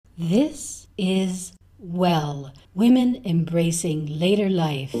This is Well, Women Embracing Later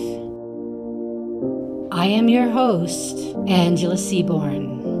Life. I am your host, Angela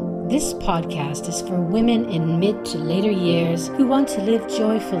Seaborn. This podcast is for women in mid to later years who want to live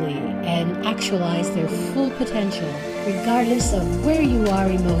joyfully and actualize their full potential, regardless of where you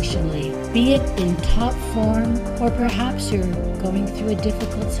are emotionally, be it in top form or perhaps you're going through a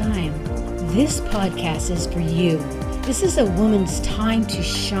difficult time. This podcast is for you. This is a woman's time to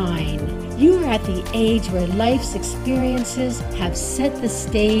shine. You are at the age where life's experiences have set the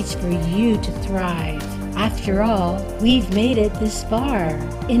stage for you to thrive. After all, we've made it this far.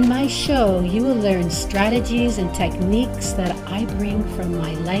 In my show, you will learn strategies and techniques that I bring from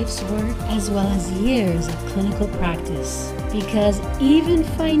my life's work as well as years of clinical practice. Because even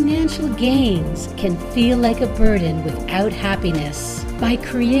financial gains can feel like a burden without happiness. By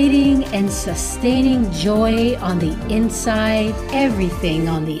creating and sustaining joy on the inside, everything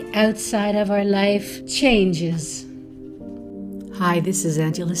on the outside of our life changes. Hi, this is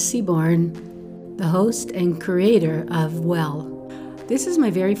Angela Seaborn, the host and creator of Well. This is my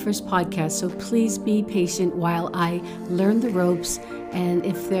very first podcast, so please be patient while I learn the ropes, and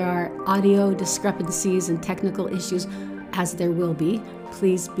if there are audio discrepancies and technical issues, as there will be,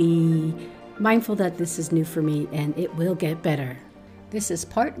 please be mindful that this is new for me and it will get better. This is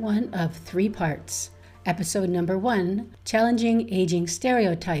part 1 of 3 parts. Episode number 1, Challenging Aging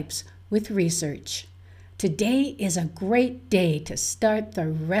Stereotypes with Research. Today is a great day to start the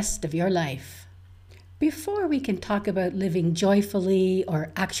rest of your life. Before we can talk about living joyfully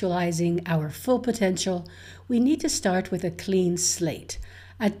or actualizing our full potential, we need to start with a clean slate,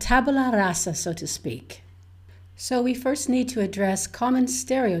 a tabula rasa, so to speak. So we first need to address common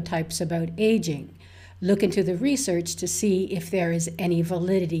stereotypes about aging. Look into the research to see if there is any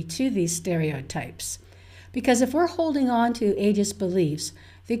validity to these stereotypes. Because if we're holding on to ageist beliefs,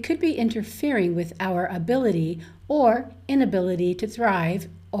 they could be interfering with our ability or inability to thrive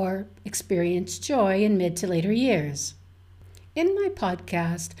or experience joy in mid to later years. In my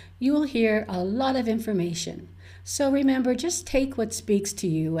podcast, you will hear a lot of information. So remember, just take what speaks to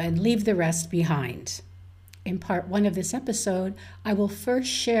you and leave the rest behind. In part 1 of this episode, I will first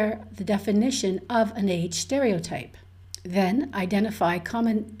share the definition of an age stereotype, then identify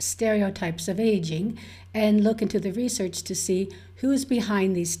common stereotypes of aging and look into the research to see who is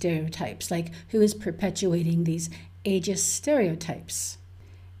behind these stereotypes, like who is perpetuating these ageist stereotypes.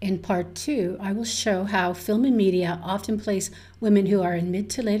 In part 2, I will show how film and media often place women who are in mid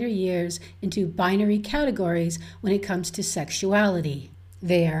to later years into binary categories when it comes to sexuality.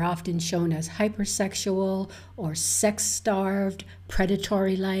 They are often shown as hypersexual or sex-starved,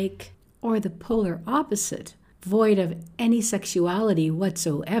 predatory-like, or the polar opposite, void of any sexuality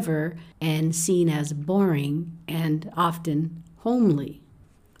whatsoever and seen as boring and often homely.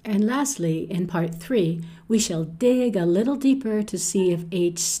 And lastly, in part 3, we shall dig a little deeper to see if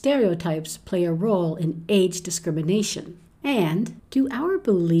age stereotypes play a role in age discrimination. And do our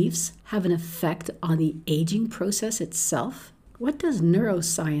beliefs have an effect on the aging process itself? What does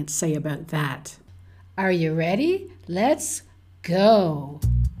neuroscience say about that? Are you ready? Let's go!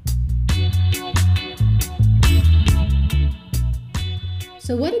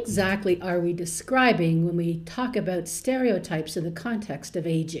 So what exactly are we describing when we talk about stereotypes in the context of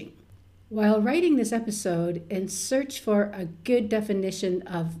aging? While writing this episode in search for a good definition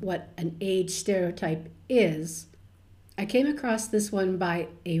of what an age stereotype is, I came across this one by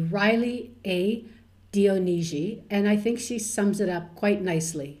a Riley A. Dionigi, and I think she sums it up quite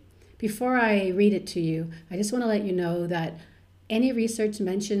nicely. Before I read it to you, I just want to let you know that any research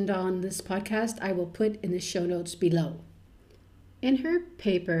mentioned on this podcast I will put in the show notes below. In her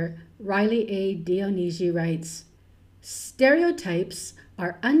paper, Riley A. Dionigi writes, "Stereotypes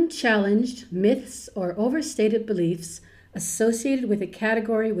are unchallenged myths or overstated beliefs associated with a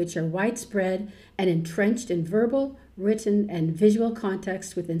category which are widespread and entrenched in verbal, written, and visual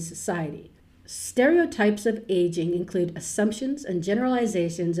context within society. Stereotypes of aging include assumptions and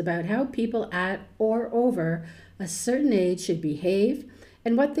generalizations about how people at or over a certain age should behave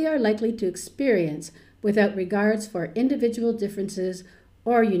and what they are likely to experience without regards for individual differences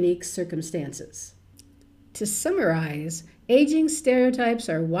or unique circumstances." To summarize, aging stereotypes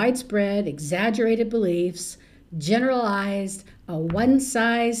are widespread, exaggerated beliefs, generalized, a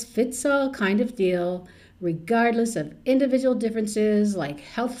one-size-fits-all kind of deal, regardless of individual differences like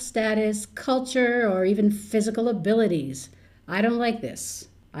health status, culture, or even physical abilities. I don't like this.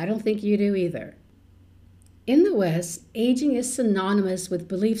 I don't think you do either. In the West, aging is synonymous with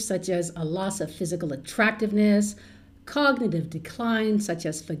beliefs such as a loss of physical attractiveness, cognitive decline, such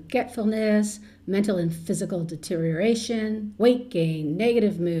as forgetfulness, mental and physical deterioration, weight gain,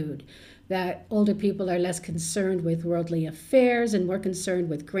 negative mood, that older people are less concerned with worldly affairs and more concerned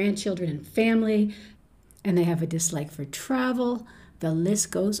with grandchildren and family, and they have a dislike for travel. The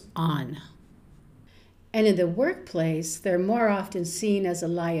list goes on. And in the workplace, they're more often seen as a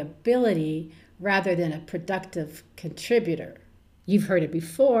liability rather than a productive contributor. You've heard it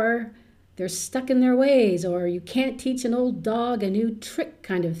before. They're stuck in their ways, or you can't teach an old dog a new trick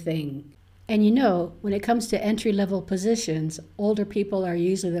kind of thing. And you know, when it comes to entry-level positions, older people are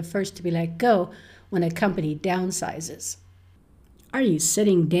usually the first to be let go when a company downsizes. Are you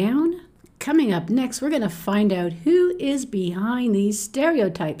sitting down? Coming up next, we're going to find out who is behind these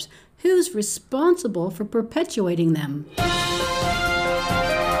stereotypes, who's responsible for perpetuating them.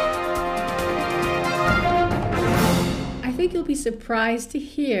 I think you'll be surprised to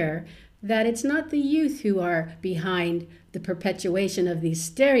hear that it's not the youth who are behind the perpetuation of these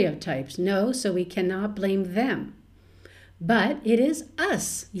stereotypes. No, so we cannot blame them. But it is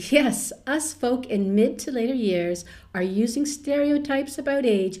us. Yes, us folk in mid to later years are using stereotypes about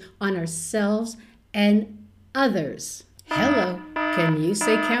age on ourselves and others. Hello, can you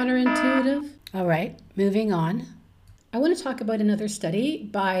say counterintuitive? All right, moving on. I want to talk about another study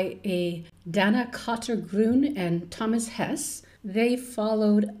by Dana Cotter-Grun and Thomas Hess. They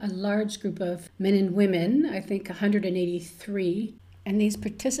followed a large group of men and women, I think 183, and these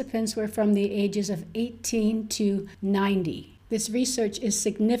participants were from the ages of 18 to 90. This research is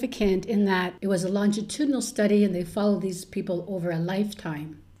significant in that it was a longitudinal study and they followed these people over a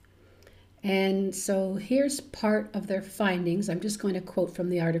lifetime. And so here's part of their findings. I'm just going to quote from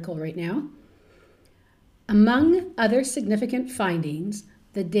the article right now. Among other significant findings,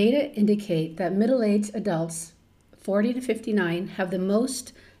 the data indicate that middle-aged adults 40 to 59 have the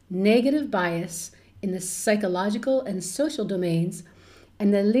most negative bias in the psychological and social domains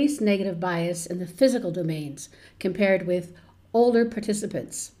and the least negative bias in the physical domains compared with older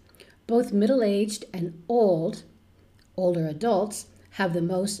participants. Both middle-aged and older adults have the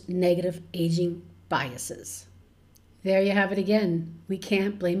most negative aging biases. There you have it again. We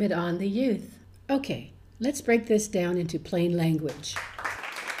can't blame it on the youth. Okay, let's break this down into plain language.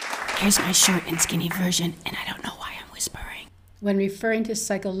 Here's my short and skinny version, and I don't know why I'm whispering. When referring to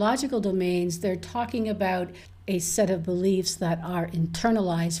psychological domains, they're talking about a set of beliefs that are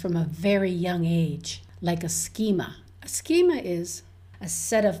internalized from a very young age, like a schema. A schema is a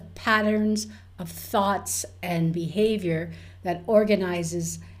set of patterns of thoughts and behavior that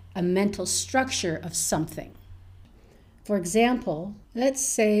organizes a mental structure of something. For example, let's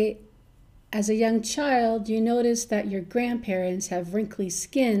say as a young child, you notice that your grandparents have wrinkly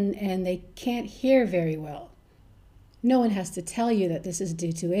skin and they can't hear very well. No one has to tell you that this is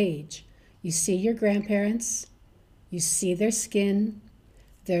due to age. You see your grandparents, you see their skin,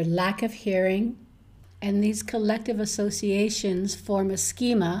 their lack of hearing, and these collective associations form a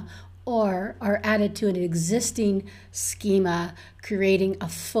schema or are added to an existing schema, creating a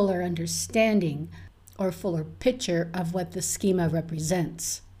fuller understanding or fuller picture of what the schema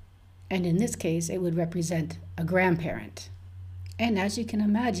represents. And in this case, it would represent a grandparent. And as you can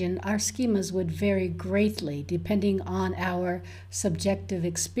imagine, our schemas would vary greatly depending on our subjective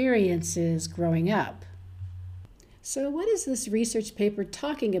experiences growing up. So what is this research paper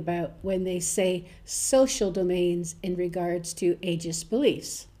talking about when they say social domains in regards to ageist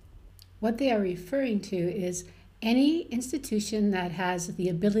beliefs? What they are referring to is any institution that has the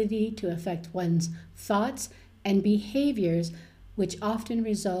ability to affect one's thoughts and behaviors, which often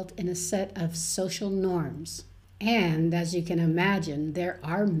result in a set of social norms. And as you can imagine, there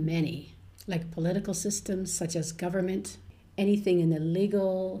are many, like political systems such as government, anything in the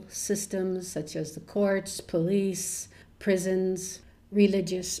legal systems such as the courts, police, prisons,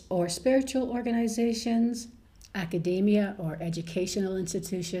 religious or spiritual organizations, academia or educational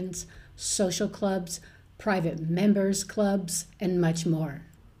institutions, social clubs, private members clubs, and much more.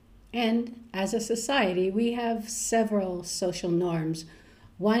 And as a society, we have several social norms.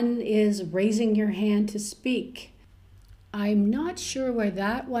 One is raising your hand to speak. I'm not sure where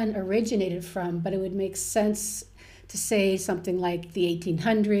that one originated from, but it would make sense to say something like the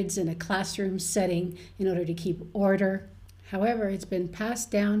 1800s in a classroom setting in order to keep order. However, it's been passed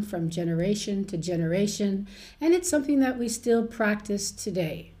down from generation to generation, and it's something that we still practice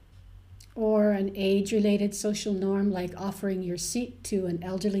today. Or an age-related social norm like offering your seat to an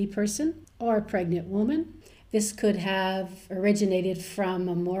elderly person or a pregnant woman. This could have originated from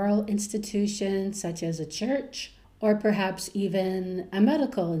a moral institution such as a church or perhaps even a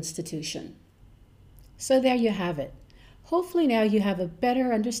medical institution. So there you have it. Hopefully now you have a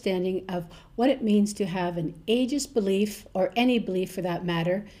better understanding of what it means to have an ageist belief, or any belief for that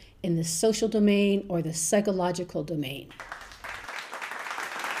matter, in the social domain or the psychological domain.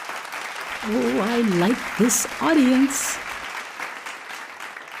 Oh, I like this audience.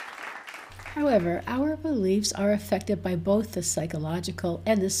 However, our beliefs are affected by both the psychological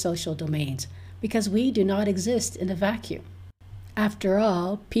and the social domains because we do not exist in a vacuum. After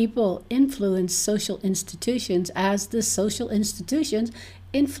all, people influence social institutions as the social institutions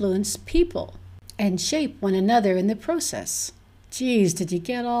influence people and shape one another in the process. Geez, did you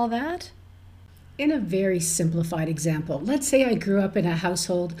get all that? In a very simplified example, let's say I grew up in a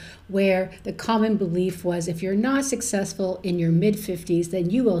household where the common belief was if you're not successful in your mid-50s, then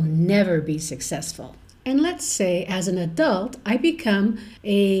you will never be successful. And let's say as an adult, I become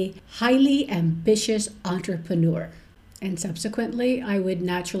a highly ambitious entrepreneur. And subsequently, I would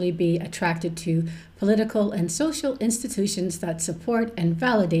naturally be attracted to political and social institutions that support and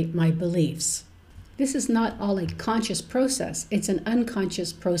validate my beliefs. This is not all a conscious process. It's an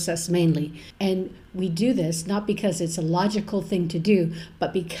unconscious process mainly. And we do this not because it's a logical thing to do,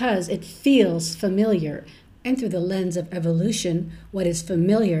 but because it feels familiar. And through the lens of evolution, what is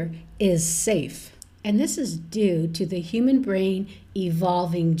familiar is safe. And this is due to the human brain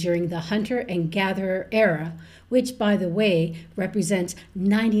evolving during the hunter and gatherer era, which, by the way, represents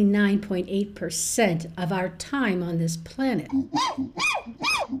 99.8% of our time on this planet.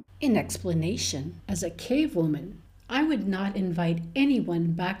 In explanation, as a cave woman, I would not invite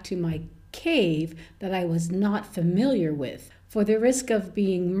anyone back to my cave that I was not familiar with, for the risk of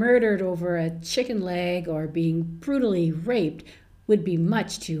being murdered over a chicken leg or being brutally raped would be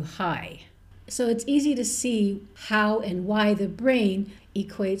much too high. So it's easy to see how and why the brain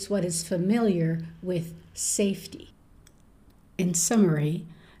equates what is familiar with safety. In summary,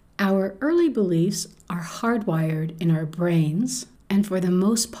 our early beliefs are hardwired in our brains and for the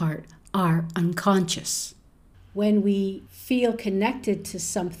most part are unconscious. When we feel connected to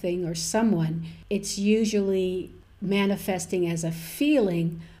something or someone, it's usually manifesting as a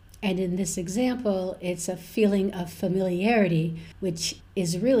feeling, and in this example, it's a feeling of familiarity, which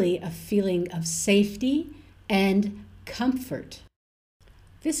is really a feeling of safety and comfort.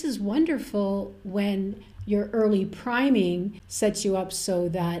 This is wonderful when your early priming sets you up so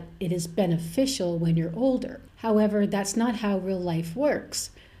that it is beneficial when you're older. However, that's not how real life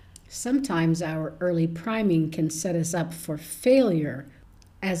works. Sometimes our early priming can set us up for failure,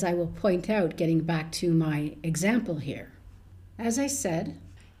 as I will point out getting back to my example here. As I said,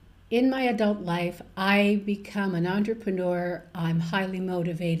 in my adult life, I become an entrepreneur. I'm highly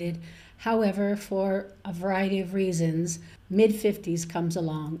motivated. However, for a variety of reasons, mid-50s comes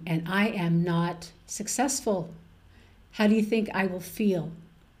along and I am not successful. How do you think I will feel?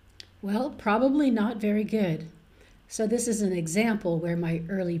 Well, probably not very good. So this is an example where my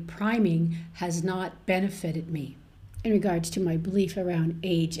early priming has not benefited me in regards to my belief around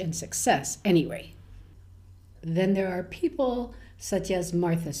age and success anyway. Then there are people such as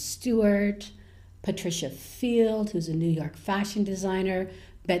Martha Stewart, Patricia Field, who's a New York fashion designer,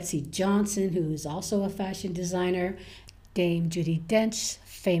 Betsy Johnson, who is also a fashion designer, Dame Judi Dench,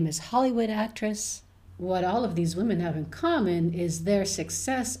 famous Hollywood actress. What all of these women have in common is their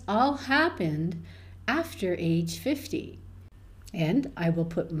success all happened after age 50. And I will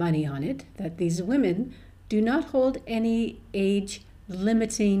put money on it that these women do not hold any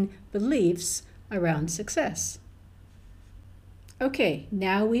age-limiting beliefs around success. Okay,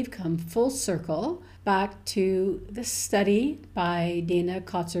 now we've come full circle back to the study by Dana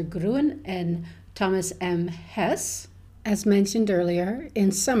Kotzer-Gruen and Thomas M. Hess. As mentioned earlier,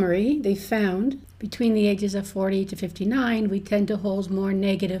 in summary, they found between the ages of 40 to 59, we tend to hold more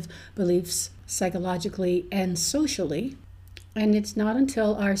negative beliefs psychologically and socially. And it's not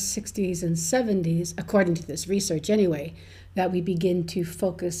until our 60s and 70s, according to this research anyway, that we begin to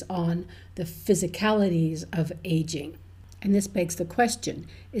focus on the physicalities of aging. And this begs the question,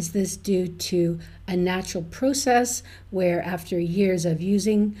 is this due to a natural process where after years of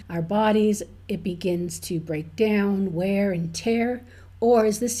using our bodies, it begins to break down, wear and tear? Or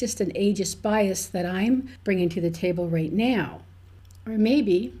is this just an ageist bias that I'm bringing to the table right now? Or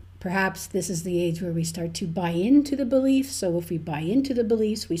maybe, perhaps this is the age where we start to buy into the belief. So if we buy into the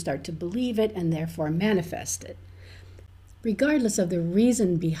beliefs, we start to believe it and therefore manifest it. Regardless of the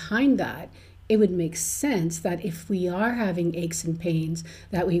reason behind that, it would make sense that if we are having aches and pains,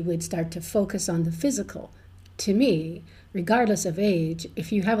 that we would start to focus on the physical. To me, regardless of age,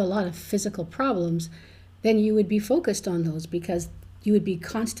 if you have a lot of physical problems, then you would be focused on those because you would be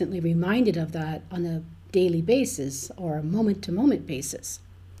constantly reminded of that on a daily basis or a moment-to-moment basis.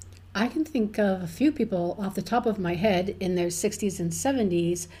 I can think of a few people off the top of my head in their 60s and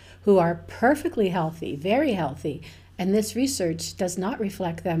 70s who are perfectly healthy, very healthy, and this research does not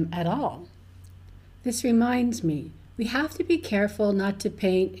reflect them at all. This reminds me, we have to be careful not to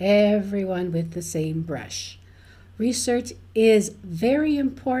paint everyone with the same brush. Research is very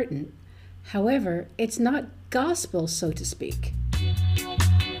important. However, it's not gospel, so to speak.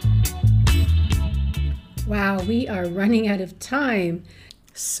 Wow, we are running out of time,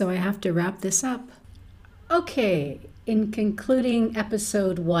 so I have to wrap this up. Okay, in concluding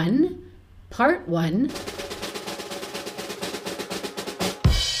episode 1, part 1,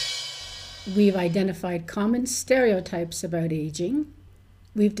 we've identified common stereotypes about aging.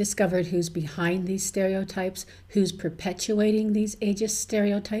 We've discovered who's behind these stereotypes, who's perpetuating these ageist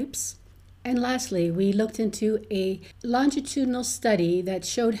stereotypes. And lastly, we looked into a longitudinal study that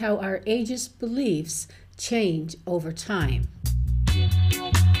showed how our ageist beliefs change over time.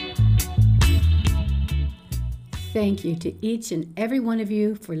 Thank you to each and every one of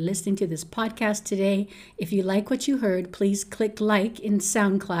you for listening to this podcast today. If you like what you heard, please click like in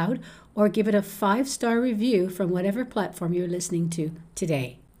SoundCloud or give it a 5-star review from whatever platform you're listening to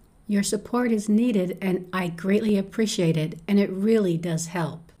today. Your support is needed and I greatly appreciate it, and it really does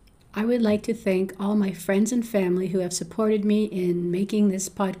help. I would like to thank all my friends and family who have supported me in making this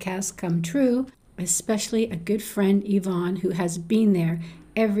podcast come true, especially a good friend, Yvonne, who has been there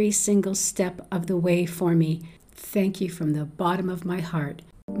every single step of the way for me. Thank you from the bottom of my heart.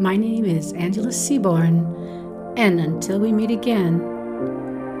 My name is Angela Seaborn, and until we meet again,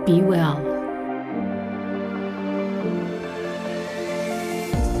 be well.